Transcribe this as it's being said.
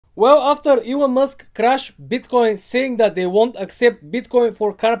Well, after Elon Musk crashed Bitcoin saying that they won't accept Bitcoin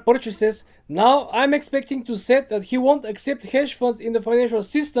for car purchases, now I'm expecting to say that he won't accept hedge funds in the financial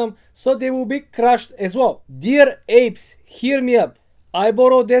system, so they will be crushed as well. Dear apes, hear me up. I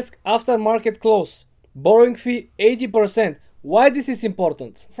borrow desk after market close. Borrowing fee 80%. Why this is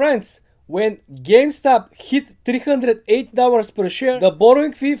important? Friends, when Gamestop hit $308 per share, the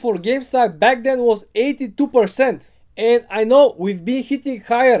borrowing fee for Gamestop back then was 82%. And I know we've been hitting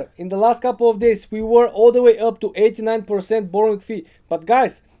higher in the last couple of days. We were all the way up to 89% borrowing fee. But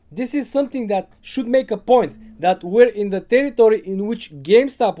guys, this is something that should make a point, that we're in the territory in which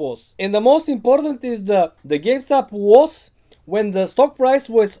GameStop was. And the most important is the GameStop was when the stock price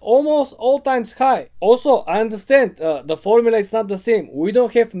was almost all times high. Also, I understand the formula is not the same. We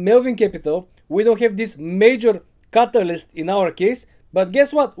don't have Melvin Capital. We don't have this major catalyst in our case. But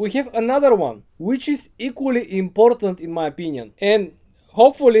guess what? We have another one, which is equally important in my opinion. And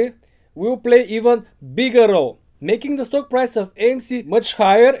hopefully will play even bigger role, making the stock price of AMC much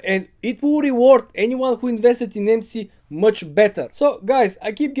higher, and it will reward anyone who invested in AMC much better. So guys,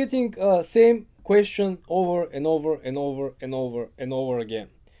 I keep getting same question over and over and over and over and over again.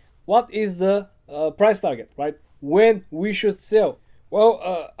 What is the price target, right? When we should sell?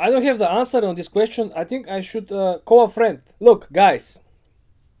 Well, I don't have the answer on this question. I think I should call a friend. Look, guys,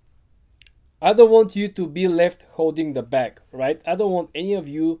 I don't want you to be left holding the bag, right? I don't want any of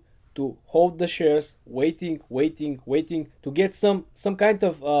you to hold the shares, waiting to get some kind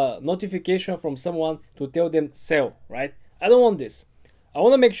of notification from someone to tell them sell, right? I don't want this. I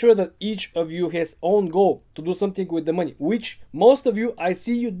want to make sure that each of you has own goal to do something with the money, which most of you, I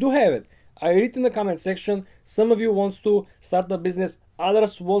see you do have it. I read in the comment section, some of you wants to start a business,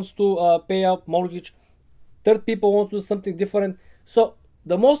 others wants to pay out mortgage, third people want to do something different. So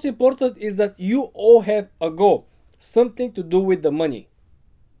the most important is that you all have a goal, something to do with the money.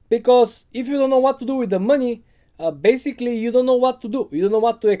 Because if you don't know what to do with the money, basically you don't know what to do. You don't know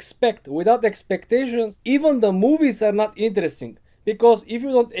what to expect. Without expectations, even the movies are not interesting. Because if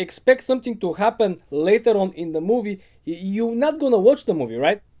you don't expect something to happen later on in the movie, you're not gonna watch the movie,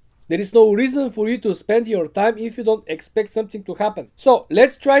 right? There is no reason for you to spend your time if you don't expect something to happen. So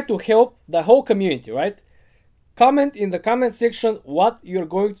let's try to help the whole community, right? Comment in the comment section what you're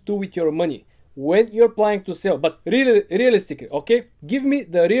going to do with your money when you're planning to sell, but really realistically, okay? Give me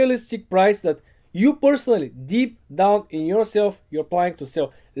the realistic price that you personally, deep down in yourself, you're planning to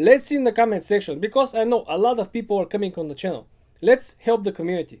sell. Let's see in the comment section, because I know a lot of people are coming on the channel. Let's help the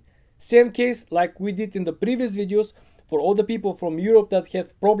community. Same case like we did in the previous videos for all the people from Europe that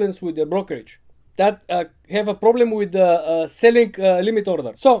have problems with their brokerage, that have a problem with the selling limit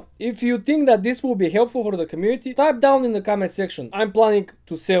order. So if you think that this will be helpful for the community, type down in the comment section, I'm planning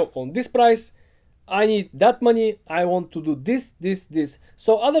to sell on this price, I need that money, I want to do this.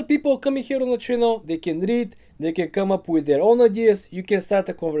 So other people coming here on the channel, they can read, they can come up with their own ideas, you can start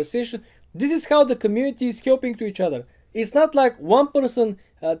a conversation. This is how the community is helping to each other. It's not like one person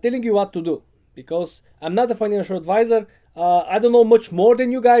telling you what to do, because I'm not a financial advisor. I don't know much more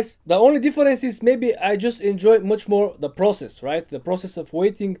than you guys. The only difference is maybe I just enjoy much more the process, right? The process of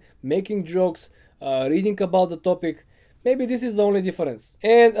waiting, making jokes, reading about the topic. Maybe this is the only difference.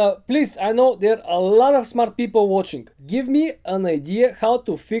 And please, I know there are a lot of smart people watching. Give me an idea how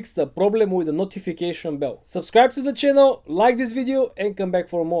to fix the problem with the notification bell. Subscribe to the channel, like this video, and come back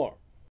for more.